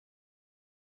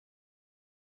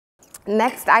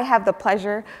Next, I have the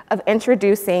pleasure of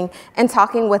introducing and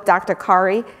talking with Dr.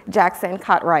 Kari Jackson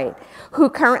Cartwright, who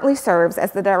currently serves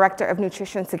as the Director of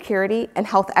Nutrition Security and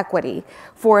Health Equity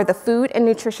for the Food and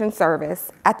Nutrition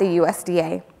Service at the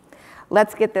USDA.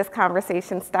 Let's get this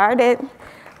conversation started.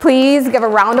 Please give a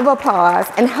round of applause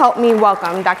and help me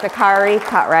welcome Dr. Kari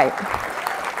Cartwright.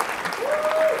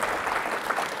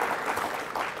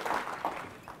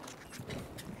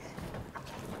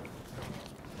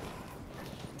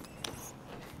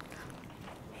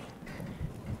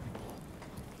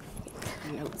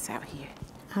 Notes out here.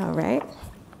 All right.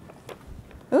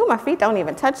 Ooh, my feet don't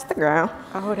even touch the ground.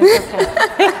 Oh, that's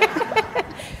okay.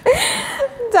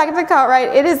 Dr. Cartwright,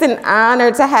 it is an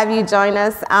honor to have you join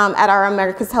us at our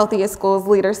America's Healthiest Schools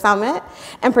Leader Summit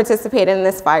and participate in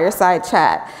this fireside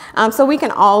chat so we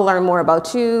can all learn more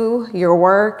about you, your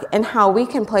work, and how we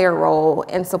can play a role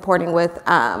in supporting with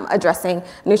addressing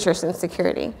nutrition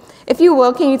security. If you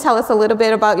will, can you tell us a little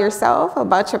bit about yourself,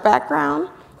 about your background?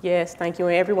 Yes, thank you,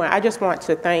 everyone. I just want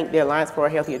to thank the Alliance for a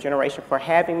Healthier Generation for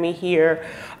having me here.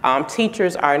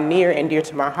 Teachers are near and dear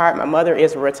to my heart. My mother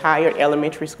is a retired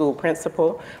elementary school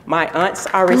principal. My aunts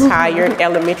are retired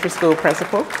elementary school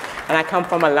principal, and I come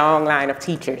from a long line of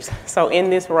teachers. So in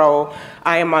this role,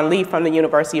 I am on leave from the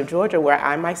University of Georgia, where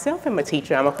I myself am a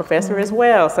teacher. I'm a professor as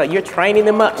well. So you're training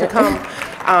them up to come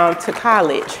to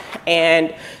college.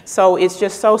 And so it's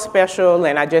just so special,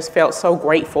 and I just felt so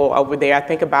grateful over there. I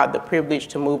think about the privilege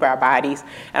to move our bodies,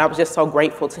 and I was just so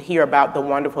grateful to hear about the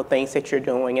wonderful things that you're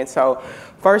doing. And so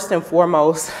first and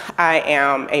foremost, I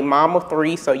am a mom of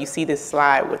 3, so you see this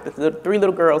slide with the 3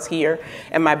 little girls here.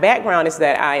 And my background is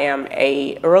that I am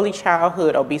a early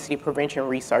childhood obesity prevention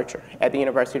researcher at the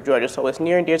University of Georgia, so it's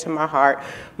near and dear to my heart.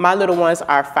 My little ones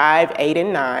are 5, 8,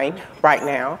 and 9 right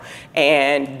now,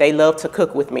 and they love to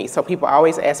cook with me. So people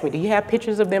always ask me, do you have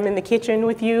pictures of them in the kitchen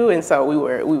with you? And so we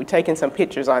were taking some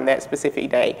pictures on that specific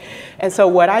day. And so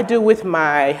what I do with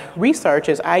my research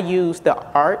is I use the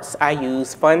arts, I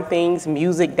use fun things,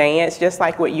 music, dance, just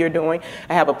like what you're doing.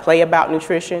 I have a play about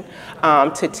nutrition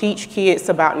to teach kids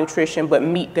about nutrition, but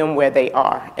meet them where they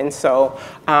are. And so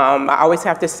I always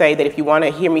have to say that if you want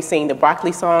to hear me sing the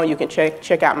broccoli song, you can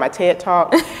check out my TED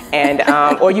Talk, and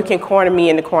or you can corner me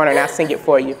in the corner and I'll sing it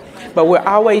for you. But we're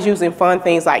always using fun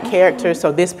things like characters.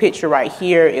 So this picture right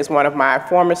here is one of my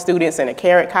former students in a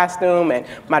carrot costume, and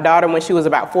my daughter when she was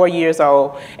about 4 years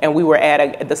old, and we were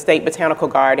at the State Botanical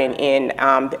Garden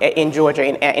in Georgia,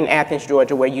 in Athens,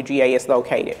 Georgia, where UGA is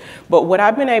located. But what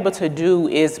I've been able to do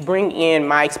is bring in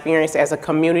my experience as a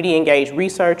community engaged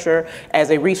researcher, as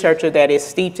a researcher that is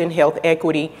steeped in health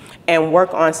equity, and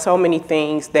work on so many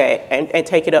things that, and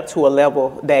take it up to a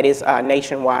level that is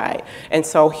nationwide. And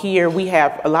so here we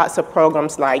have lots of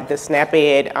programs like the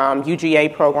SNAP-Ed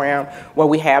UGA program, where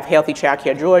we have Healthy Child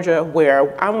Care Georgia,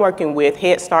 where I'm working with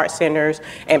Head Start centers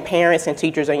and parents and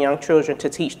teachers and young children to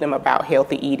teach them about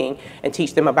healthy eating and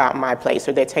teach them about My Place,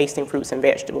 or their tasting fruits and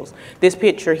vegetables. This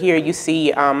picture here, you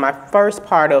see my first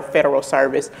part of federal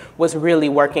service was really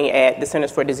working at the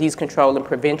Centers for Disease Control and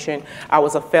Prevention. I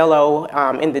was a fellow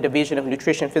in the Division of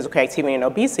Nutrition, Physical Activity, and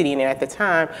Obesity, and at the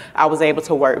time, I was able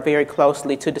to work very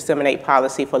closely to disseminate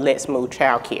policy for Let's Move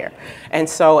Child Care. And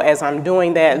so as I'm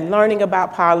doing that, learning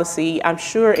about policy, I'm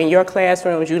sure in your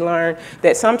classrooms you learn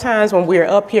that sometimes when we're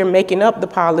up here making up the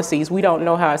policies, we don't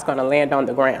know how it's going to land on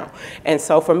the ground. And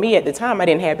so for me at the time, I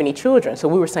didn't have any children. So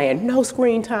we were saying no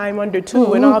screen time under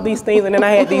 2 and all these things. And then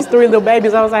I had these 3 little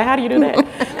babies. I was like, how do you do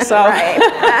that? So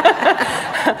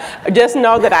just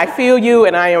know that I feel you,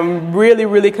 and I am really,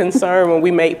 really concerned when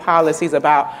we make policies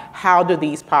about how do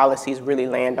these policies really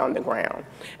land on the ground.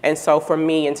 And so for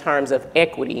me, in terms of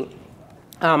equity,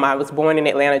 I was born in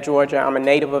Atlanta, Georgia. I'm a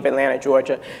native of Atlanta,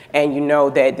 Georgia, and you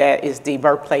know that that is the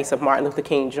birthplace of Martin Luther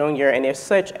King Jr., and there's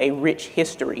such a rich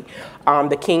history.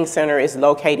 The King Center is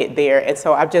located there, and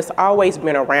so I've just always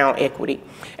been around equity.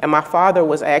 And my father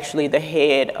was actually the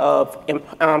head of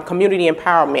community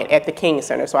empowerment at the King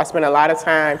Center, so I spent a lot of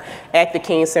time at the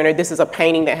King Center. This is a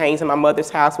painting that hangs in my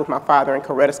mother's house with my father and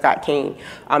Coretta Scott King.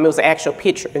 It was an actual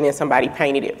picture, and then somebody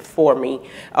painted it for me,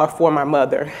 or for my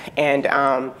mother.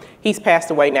 And he's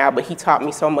passed away now, but he taught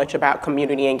me so much about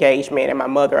community engagement, and my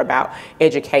mother about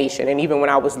education. And even when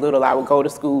I was little, I would go to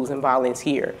schools and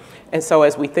volunteer. And so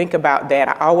as we think about that,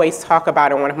 I always talk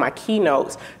about in one of my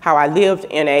keynotes how I lived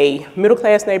in a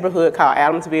middle-class neighborhood called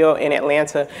Adamsville in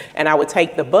Atlanta, and I would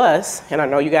take the bus, and I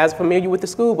know you guys are familiar with the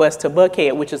school bus, to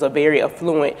Buckhead, which is a very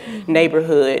affluent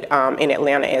neighborhood in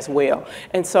Atlanta as well.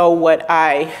 And so what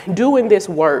I do in this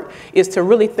work is to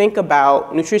really think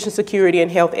about nutrition security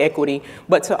and health equity,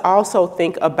 but to also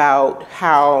think about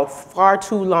how far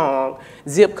too long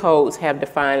zip codes have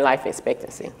defined life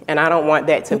expectancy, and I don't want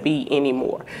that to be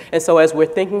anymore. And so as we're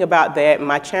thinking about that,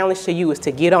 my challenge to you is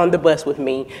to get on the bus with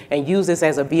me and use this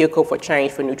as a vehicle for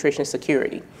change for nutrition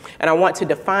security. And I want to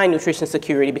define nutrition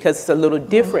security because it's a little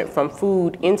different from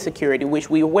food insecurity, which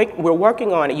we're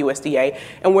working on at USDA,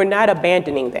 and we're not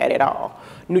abandoning that at all.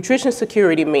 Nutrition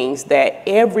security means that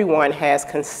everyone has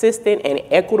consistent and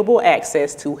equitable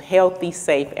access to healthy,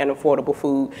 safe, and affordable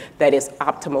food that is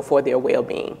optimal for their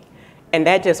well-being. And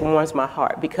that just warms my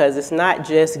heart because it's not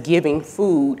just giving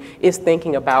food, it's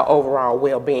thinking about overall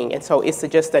well-being. And so it's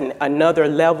just another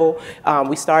level.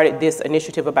 We started this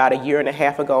initiative about 1.5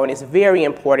 years ago, and it's very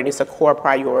important. It's a core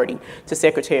priority to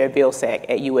Secretary Vilsack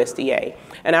at USDA.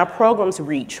 And our programs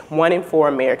reach 1 in 4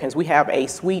 Americans. We have a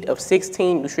suite of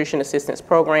 16 nutrition assistance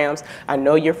programs. I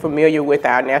know you're familiar with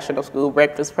our National School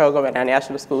Breakfast Program and our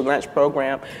National School Lunch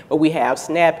Program, but we have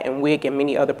SNAP and WIC and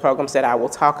many other programs that I will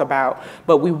talk about.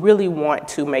 But we really want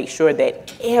to make sure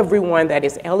that everyone that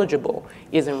is eligible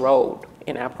is enrolled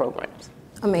in our programs.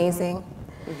 Amazing.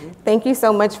 Thank you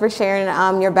so much for sharing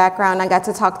your background. I got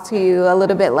to talk to you a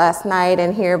little bit last night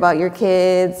and hear about your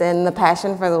kids and the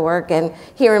passion for the work, and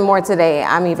hearing more today,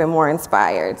 I'm even more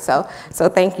inspired. So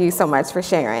thank you so much for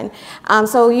sharing.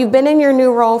 So you've been in your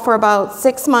new role for about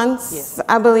 6 months, yes,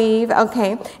 I believe.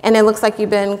 Okay, and it looks like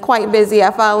you've been quite busy. I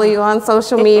follow you on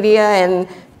social media and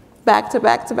back to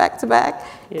back to back to back.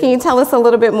 Yeah. Can you tell us a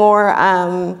little bit more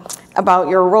about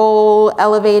your role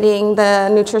elevating the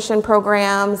nutrition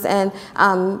programs, and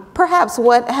perhaps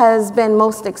what has been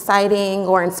most exciting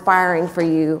or inspiring for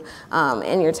you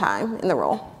in your time in the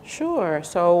role? Sure.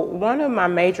 So one of my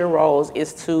major roles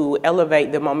is to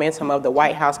elevate the momentum of the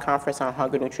White House Conference on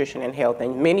Hunger, Nutrition, and Health.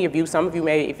 And many of you, some of you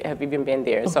may have even been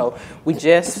there. So we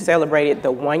just celebrated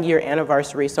the 1-year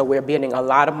anniversary, so we're building a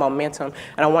lot of momentum.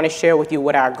 And I want to share with you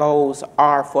what our goals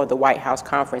are for the White House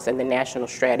Conference and the national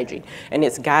strategy. And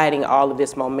it's guiding all of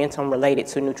this momentum related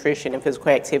to nutrition and physical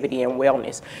activity and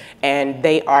wellness. And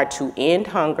they are to end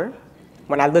hunger.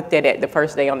 When I looked at it the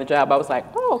first day on the job, I was like,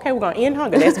 oh, okay, we're going to end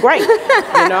hunger. That's great,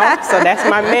 you know? So that's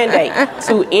my mandate,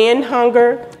 to end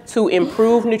hunger, to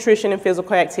improve nutrition and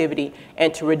physical activity,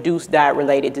 and to reduce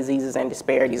diet-related diseases and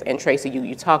disparities. And Tracy,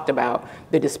 you talked about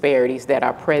the disparities that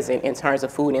are present in terms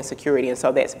of food insecurity, and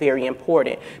so that's very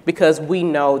important because we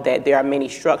know that there are many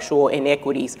structural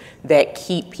inequities that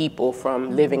keep people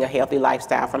from living a healthy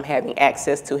lifestyle, from having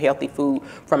access to healthy food,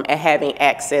 from having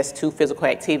access to physical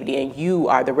activity, and you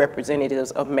are the representatives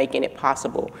of making it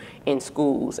possible in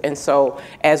schools. And so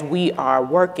as we are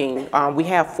working, we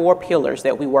have 4 pillars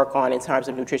that we work on in terms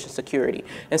of nutrition security.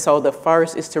 And so the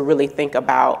first is to really think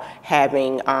about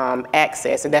having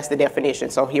access, and that's the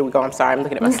definition. So here we go, I'm sorry, I'm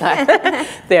looking at my slides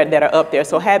that are up there.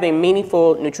 So having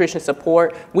meaningful nutrition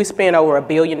support, we spend over $1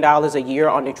 billion a year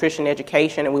on nutrition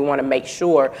education, and we want to make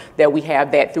sure that we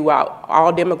have that throughout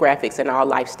all demographics and all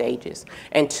life stages.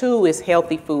 And 2 is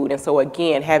healthy food, and so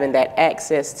again, having that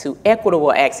access to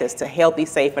equitable access to healthy,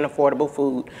 safe, and affordable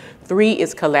food. 3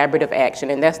 is collaborative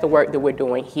action, and that's the work that we're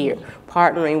doing here,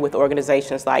 partnering with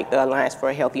organizations like the Alliance for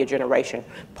a Healthier Generation,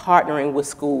 partnering with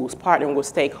schools, partnering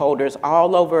with stakeholders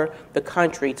all over the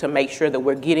country to make sure that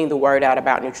we're getting the word out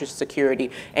about nutrition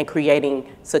security and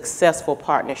creating successful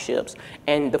partnerships.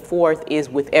 And the 4th is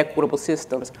with equitable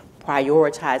systems,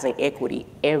 prioritizing equity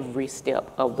every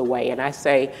step of the way. And I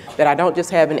say that I don't just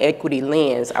have an equity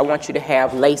lens, I want you to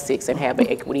have LASIX and have an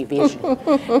equity vision.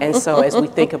 And so as we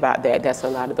think about that, that's a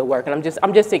lot of the work. And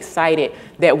I'm just excited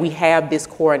that we have this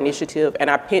core initiative, and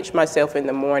I pinch myself in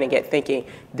the morning at thinking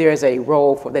there's a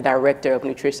role for the Director of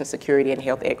Nutrition Security and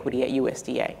Health Equity at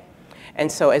USDA. And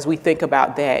so as we think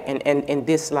about that, and in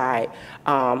this slide,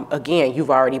 again,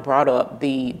 you've already brought up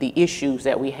the issues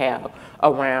that we have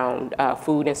around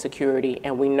food insecurity,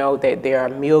 and we know that there are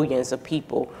millions of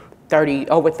people,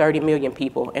 over 30 million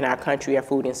people in our country are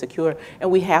food insecure,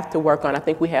 and we have to work on, I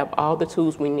think we have all the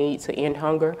tools we need to end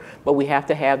hunger, but we have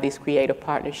to have these creative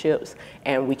partnerships,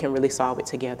 and we can really solve it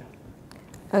together.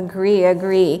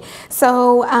 Agree.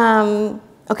 So,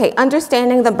 okay,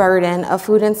 understanding the burden of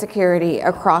food insecurity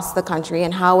across the country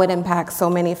and how it impacts so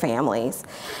many families.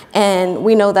 And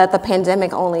we know that the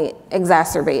pandemic only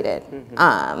exacerbated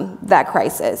that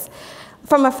crisis.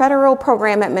 From a federal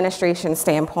program administration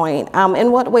standpoint,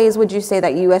 in what ways would you say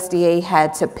that USDA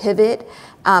had to pivot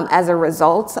as a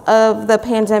result of the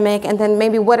pandemic? And then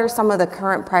maybe what are some of the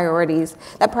current priorities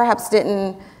that perhaps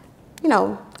didn't,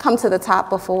 come to the top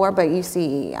before, but you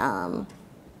see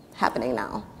happening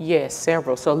now? Yes,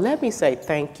 several. So let me say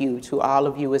thank you to all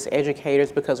of you as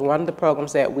educators, because one of the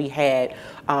programs that we had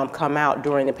come out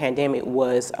during the pandemic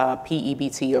was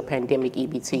PEBT, or Pandemic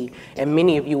EBT, and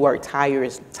many of you worked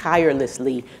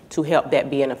tirelessly to help that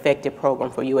be an effective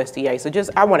program for USDA.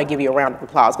 So I want to give you a round of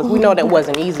applause, because we know that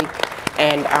wasn't easy,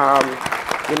 and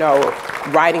you know,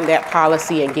 writing that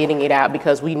policy and getting it out,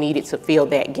 because we needed to fill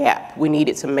that gap. We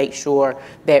needed to make sure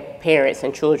that parents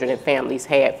and children and families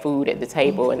had food at the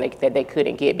table and that they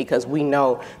couldn't get, because we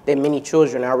know that many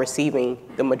children are receiving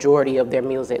the majority of their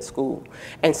meals at school.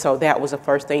 And so that was the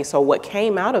first thing. So what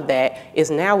came out of that is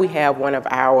now we have one of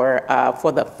our,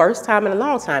 for the first time in a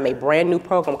long time, a brand new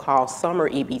program called Summer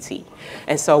EBT.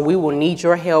 And so we will need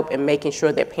your help in making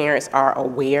sure that parents are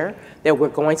aware that we're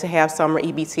going to have Summer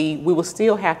EBT. We will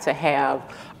still have to have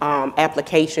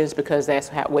applications, because that's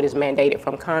what is mandated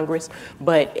from Congress.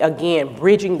 But again,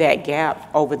 bridging that gap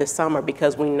over the summer,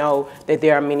 because we know that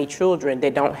there are many children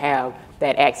that don't have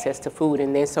that access to food.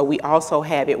 And then so we also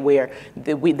have it where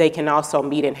they can also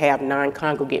meet and have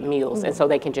non-congregate meals. And so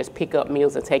they can just pick up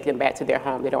meals and take them back to their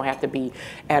home. They don't have to be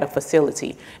at a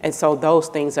facility. And so those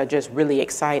things are just really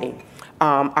exciting.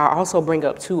 I also bring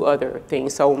up two other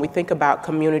things. So when we think about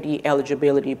community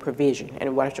eligibility provision,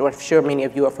 and what I'm sure many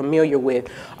of you are familiar with,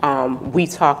 we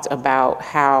talked about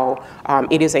how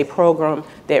it is a program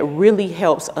that really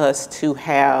helps us to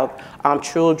have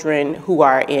children who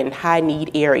are in high need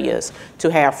areas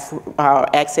to have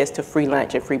access to free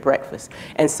lunch and free breakfast.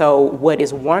 And so what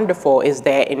is wonderful is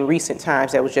that in recent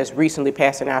times, that was just recently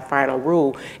passed in our final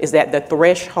rule, is that the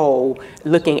threshold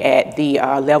looking at the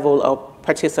level of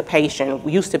participation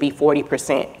used to be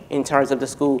 40% in terms of the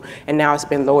school, and now it's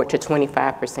been lowered to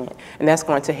 25%. And that's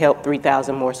going to help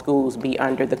 3,000 more schools be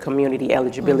under the community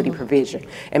eligibility provision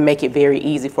and make it very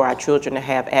easy for our children to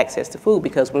have access to food,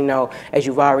 because we know, as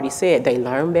you've already said, they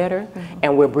learn better,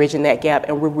 and we're bridging that gap,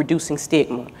 and we're reducing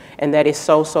stigma. And that is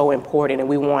so, so important. And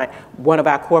we want, one of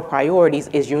our core priorities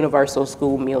is universal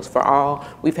school meals for all.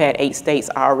 We've had 8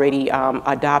 states already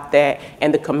adopt that,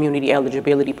 and the community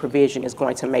eligibility provision is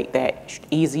going to make that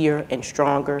easier and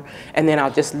stronger. And then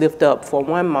I'll just lift up for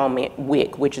one moment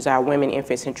WIC, which is our Women,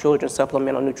 Infants, and Children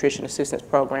Supplemental Nutrition Assistance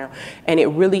Program. And it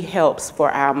really helps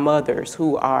for our mothers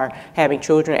who are having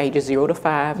children ages 0 to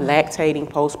 5, lactating,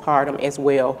 postpartum as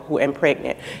well, and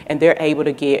pregnant. And they're able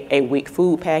to get a WIC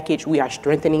food package. We are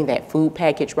strengthening that food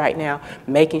package right now,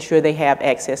 making sure they have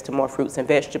access to more fruits and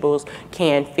vegetables,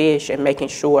 canned fish, and making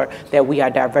sure that we are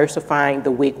diversifying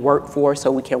the WIC workforce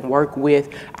so we can work with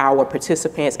our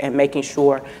participants and making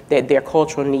sure that their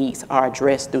cultural needs are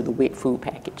addressed through the WIC food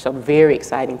package. So very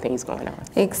exciting things going on.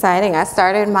 Exciting. I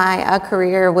started my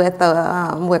career with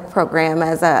the WIC program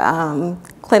as a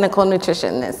clinical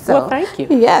nutritionist. So, well, thank you.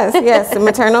 Yes, yes,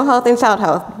 maternal health and child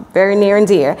health, very near and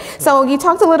dear. So you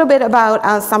talked a little bit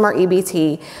about Summer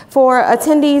EBT. For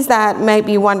attendees that might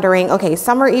be wondering, okay,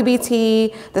 Summer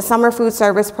EBT, the Summer Food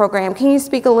Service Program, can you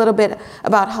speak a little bit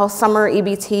about how Summer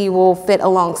EBT will fit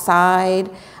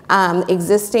alongside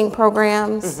existing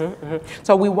programs?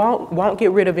 So we won't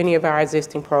get rid of any of our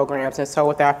existing programs. And so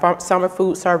with our Summer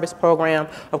Food Service Program,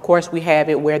 of course, we have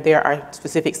it where there are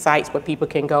specific sites where people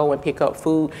can go and pick up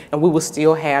food, and we will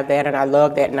still have that. And I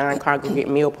love that non-congregate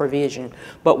meal provision.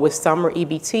 But with Summer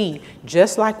EBT,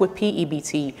 just like with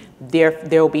PEBT, there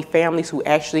will be families who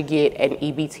actually get an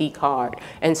EBT card.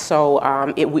 And so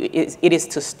it is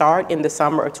to start in the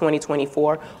summer of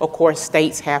 2024. Of course,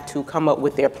 states have to come up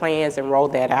with their plans and roll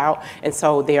that out. And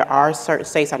so there are certain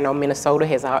states, I know Minnesota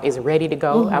is ready to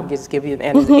go. I'll just give you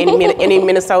any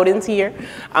Minnesotans here.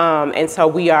 And so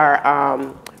we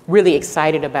are really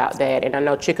excited about that. And I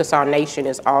know Chickasaw Nation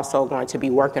is also going to be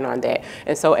working on that.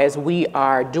 And so as we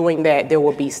are doing that, there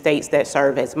will be states that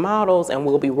serve as models, and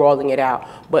we'll be rolling it out,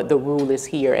 but the rule is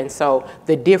here. And so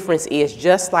the difference is,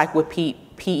 just like with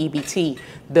PEBT,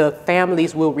 the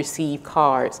families will receive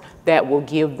cards that will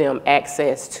give them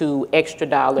access to extra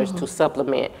dollars to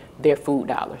supplement their food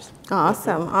dollars.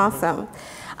 Awesome, awesome.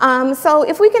 So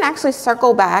if we can actually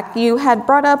circle back, you had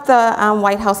brought up the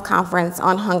White House Conference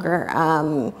on Hunger,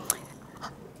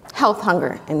 Health,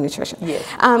 Hunger, and Nutrition. Yes.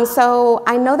 So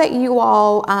I know that you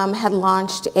all had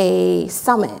launched a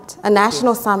summit, a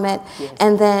national summit,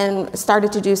 and then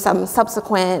started to do some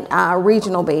subsequent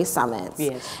regional-based summits.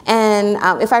 Yes. And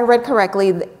if I read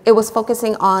correctly, it was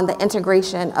focusing on the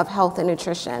integration of health and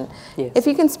nutrition. Yes. If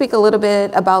you can speak a little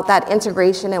bit about that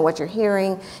integration and what you're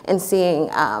hearing and seeing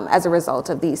as a result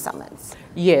of these summits.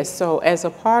 Yes, so as a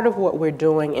part of what we're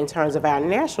doing in terms of our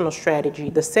national strategy,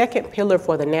 the second pillar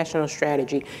for the national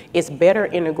strategy is better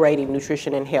integrating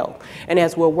nutrition and health. And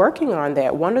as we're working on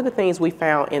that, one of the things we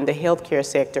found in the healthcare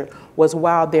sector was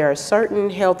while there are certain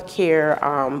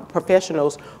healthcare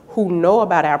professionals who know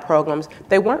about our programs,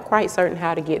 they weren't quite certain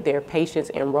how to get their patients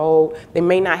enrolled. They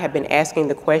may not have been asking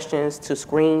the questions to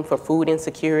screen for food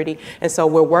insecurity. And so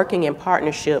we're working in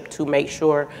partnership to make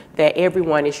sure that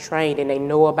everyone is trained and they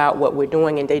know about what we're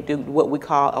doing, and they do what we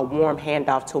call a warm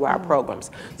handoff to our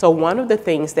programs. So one of the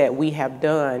things that we have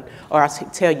done, or I'll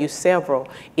tell you several,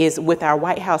 is with our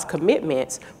White House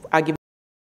commitments,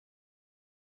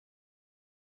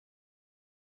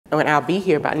 and I'll be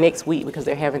here by next week because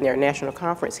they're having their national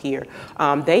conference here.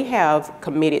 They have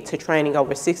committed to training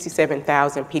over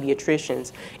 67,000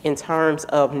 pediatricians in terms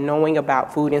of knowing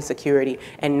about food insecurity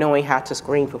and knowing how to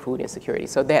screen for food insecurity.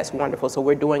 So that's wonderful. So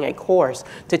we're doing a course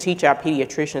to teach our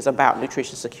pediatricians about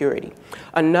nutrition security.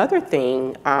 Another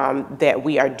thing that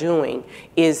we are doing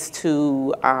is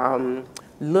to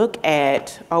look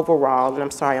at overall, and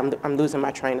I'm sorry, I'm losing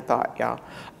my train of thought, y'all.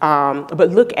 But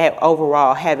look at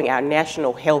overall having our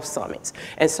national health summits.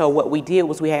 And so what we did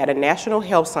was we had a national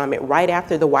health summit right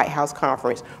after the White House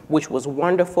conference, which was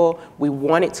wonderful. We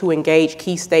wanted to engage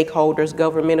key stakeholders,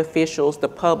 government officials, the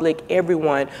public,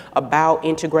 everyone about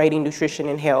integrating nutrition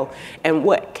and health. And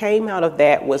what came out of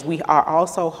that was we are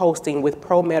also hosting with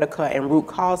ProMedica and Root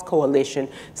Cause Coalition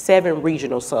 7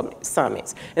 regional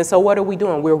summits. And so what are we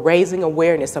doing? We're raising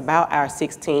awareness about our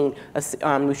 16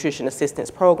 nutrition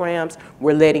assistance programs.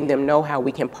 We're letting them know how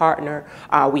we can partner.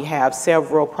 We have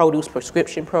several produce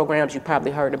prescription programs. You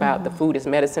probably heard about the Food is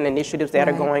Medicine initiatives that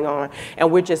are going on.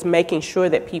 And we're just making sure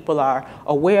that people are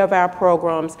aware of our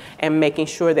programs and making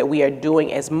sure that we are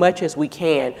doing as much as we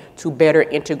can to better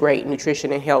integrate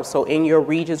nutrition and health. So in your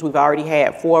regions, we've already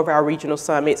had 4 of our regional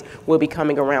summits. We'll be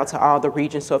coming around to all the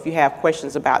regions. So if you have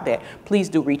questions about that, please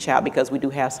do reach out because we do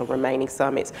have some remaining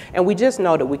summits. And we just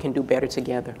know that we can do better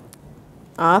together.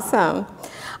 Awesome.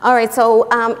 All right, so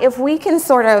if we can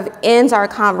sort of end our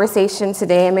conversation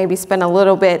today and maybe spend a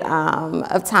little bit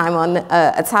of time on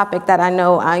a topic that I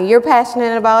know you're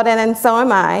passionate about, and so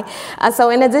am I. So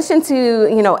in addition to,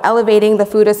 elevating the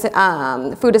food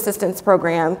assistance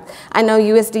program, I know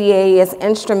USDA is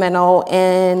instrumental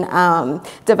in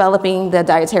developing the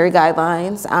dietary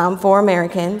guidelines for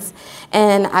Americans.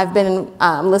 And I've been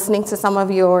listening to some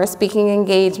of your speaking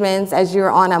engagements as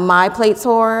you're on a My Plate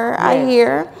tour, yes. I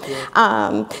hear.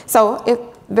 Yes.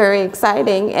 So very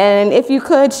exciting. And if you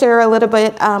could share a little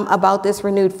bit about this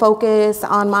renewed focus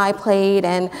on My Plate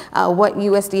and what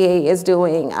USDA is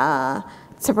doing to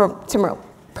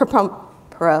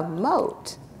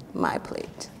promote My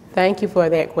Plate. Thank you for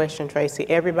that question, Tracy.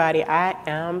 Everybody, I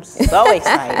am so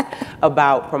excited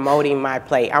about promoting My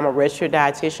Plate. I'm a registered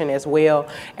dietitian as well,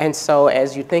 and so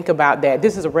as you think about that,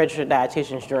 this is a registered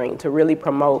dietitian's dream to really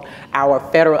promote our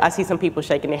federal. I see some people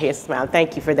shaking their heads, smiling.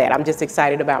 Thank you for that. I'm just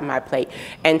excited about My Plate.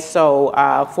 And so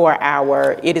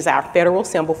it is our federal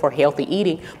symbol for healthy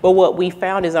eating, but what we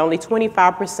found is only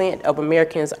 25% of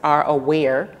Americans are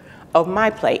aware of My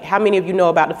Plate. How many of you know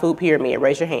about the food pyramid?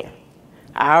 Raise your hand.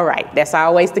 All right, that's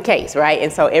always the case, right?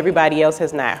 And so everybody else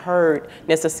has not heard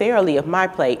necessarily of My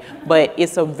Plate, but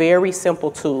it's a very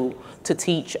simple tool to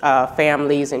teach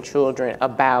families and children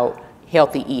about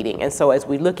healthy eating. And so as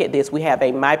we look at this, we have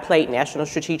a My Plate National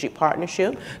Strategic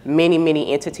Partnership. Many,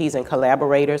 many entities and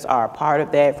collaborators are a part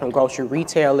of that, from grocery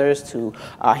retailers to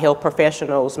health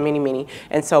professionals, many, many.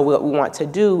 And so what we want to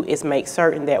do is make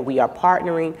certain that we are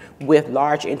partnering with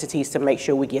large entities to make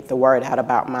sure we get the word out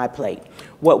about My Plate.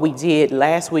 What we did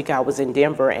last week, I was in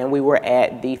Denver and we were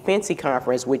at the FNCE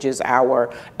conference, which is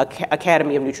our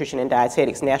Academy of Nutrition and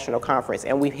Dietetics National Conference,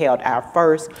 and we held our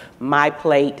first My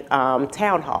Plate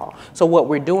town hall. So what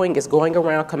we're doing is going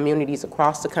around communities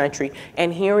across the country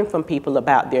and hearing from people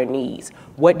about their needs.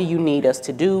 What do you need us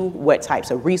to do? What types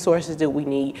of resources do we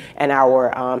need? And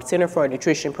our Center for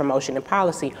Nutrition Promotion and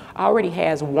Policy already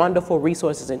has wonderful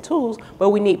resources and tools,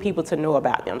 but we need people to know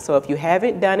about them. So if you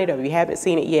haven't done it or if you haven't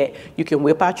seen it yet, you can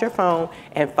whip out your phone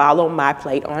and follow My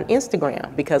Plate on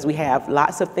Instagram, because we have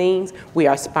lots of things. We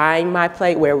are spying My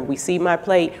Plate wherever we see My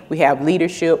Plate. We have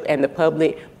leadership and the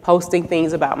public posting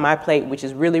things about My Plate, which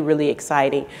is really, really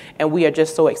exciting. And we are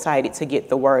just so excited to get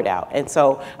the word out. And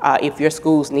so if your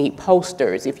schools need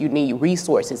posters, if you need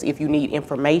resources, if you need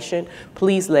information,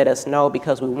 please let us know,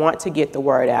 because we want to get the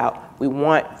word out. We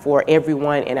want for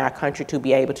everyone in our country to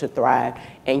be able to thrive,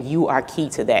 and you are key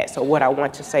to that. So what I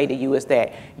want to say to you is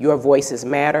that your voices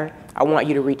matter. I want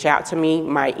you to reach out to me.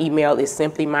 My email is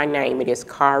simply my name. It is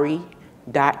Kari,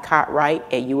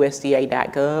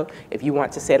 c.cartwright@usda.gov. If you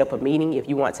want to set up a meeting, if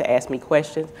you want to ask me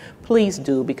questions, please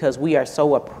do, because we are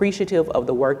so appreciative of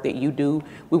the work that you do.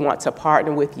 We want to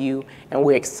partner with you, and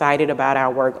we're excited about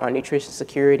our work on nutrition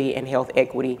security and health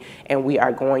equity, and we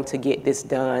are going to get this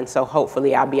done. So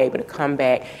hopefully I'll be able to come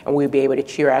back and we'll be able to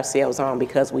cheer ourselves on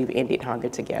because we've ended hunger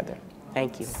together.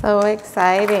 Thank you. So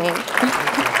exciting.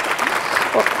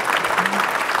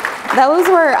 Those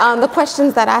were the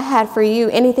questions that I had for you.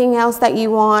 Anything else that you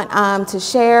want to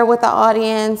share with the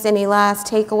audience? Any last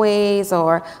takeaways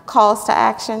or calls to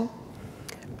action?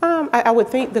 I would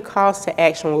think the calls to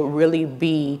action would really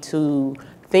be to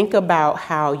think about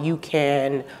how you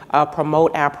can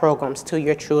promote our programs to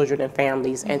your children and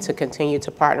families, and to continue to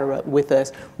partner up with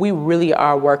us. We really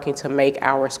are working to make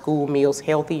our school meals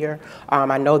healthier.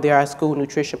 I know there are school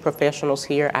nutrition professionals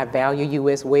here. I value you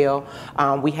as well.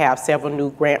 We have several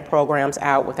new grant programs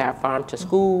out with our Farm to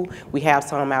School. We have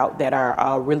some out that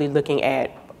are really looking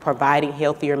at providing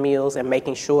healthier meals and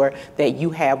making sure that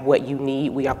you have what you need.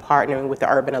 We are partnering with the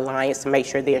Urban Alliance to make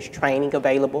sure there's training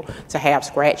available to have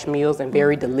scratch meals and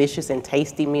very delicious and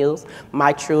tasty meals.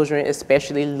 My children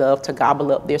especially love to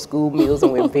gobble up their school meals,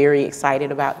 and we're very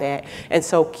excited about that. And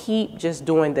so keep just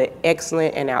doing the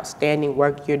excellent and outstanding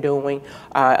work you're doing.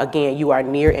 Again, you are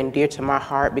near and dear to my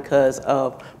heart because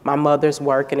of my mother's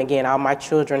work, and again, all my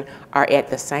children are at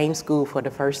the same school for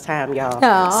the first time, y'all.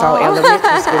 So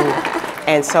elementary school.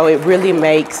 And so it really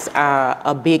makes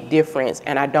a big difference,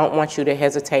 and I don't want you to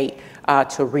hesitate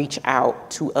to reach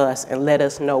out to us and let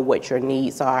us know what your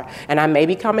needs are. And I may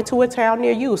be coming to a town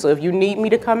near you, so if you need me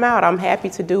to come out, I'm happy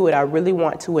to do it. I really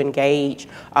want to engage.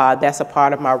 That's a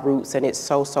part of my roots, and it's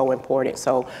so, so important.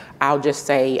 So I'll just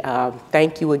say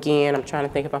thank you again. I'm trying to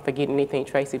think if I'm forgetting anything,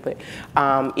 Tracy, but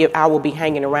if I will be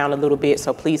hanging around a little bit,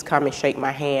 so please come and shake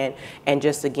my hand. And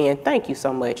just again, thank you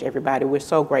so much, everybody. We're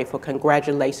so grateful.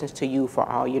 Congratulations to you for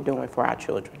all you're doing for our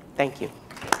children. Thank you.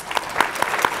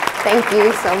 Thank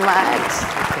you so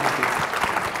much.